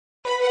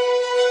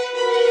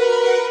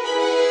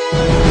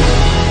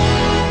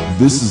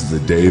This is the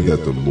day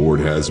that the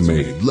Lord has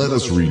made. Let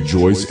us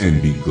rejoice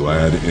and be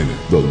glad in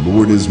it. The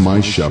Lord is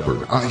my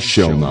shepherd. I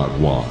shall not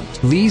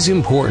want. These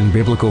important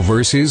biblical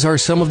verses are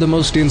some of the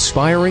most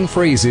inspiring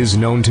phrases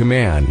known to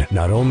man.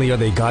 Not only are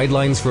they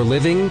guidelines for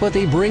living, but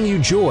they bring you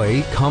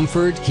joy,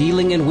 comfort,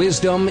 healing, and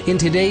wisdom in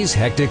today's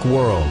hectic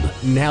world.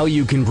 Now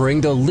you can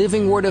bring the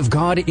living Word of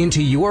God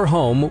into your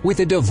home with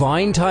a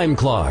divine time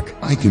clock.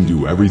 I can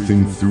do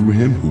everything through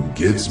Him who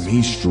gives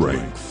me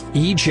strength.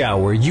 Each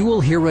hour, you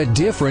will hear a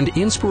different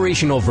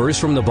inspirational verse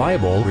from the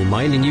Bible,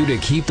 reminding you to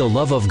keep the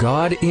love of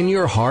God in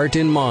your heart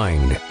and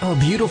mind. A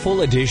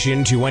beautiful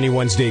addition to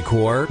anyone's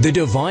decor, the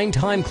Divine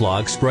Time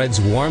Clock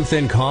spreads warmth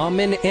and calm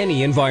in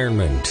any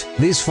environment.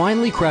 This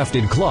finely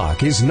crafted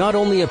clock is not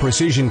only a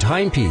precision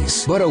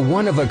timepiece, but a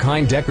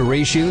one-of-a-kind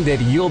decoration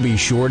that you'll be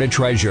sure to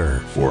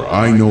treasure. For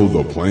I know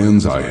the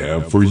plans I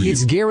have for you.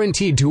 It's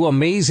guaranteed to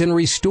amaze and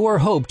restore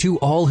hope to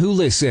all who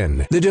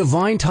listen. The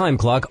Divine Time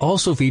Clock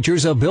also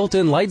features a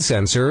built-in light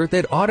sensor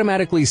that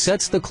automatically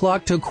sets the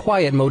clock to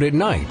quiet mode at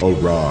night.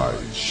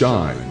 Arise,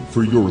 shine,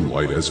 for your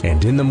light has come.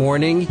 And in the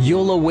morning,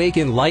 you'll awake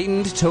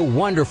enlightened to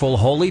wonderful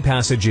holy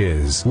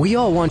passages. We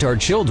all want our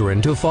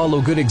children to follow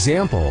good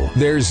example.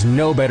 There's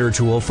no better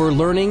tool for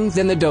learning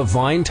than the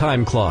Divine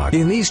Time Clock.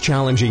 In these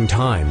challenging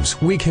times,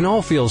 we can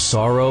all feel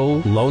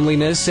sorrow,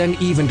 loneliness, and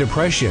even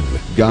depression.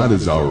 God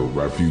is our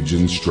refuge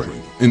and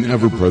strength, an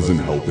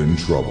ever-present help in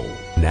trouble.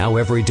 Now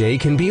every day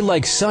can be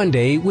like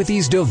Sunday with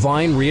these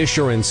divine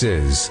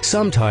reassurances.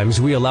 Sometimes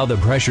we allow the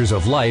pressures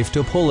of life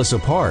to pull us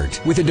apart.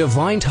 With a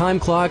Divine Time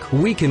Clock,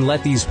 we can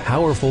let these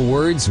powerful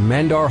words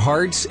mend our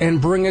hearts and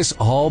bring us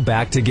all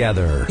back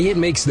together. It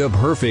makes the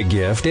perfect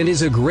gift and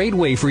is a great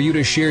way for you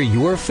to share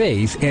your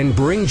faith and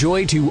bring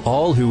joy to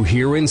all who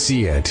hear and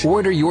see it.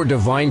 Order your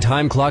Divine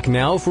Time Clock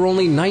now for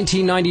only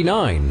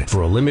 $19.99.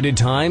 For a limited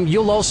time,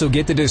 you'll also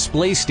get the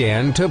display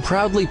stand to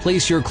proudly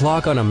place your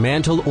clock on a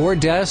mantle or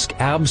desk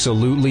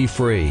absolutely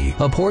free.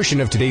 A portion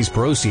of today's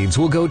proceeds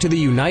will go to the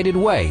United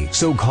Way,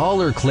 so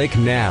call or click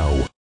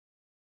now.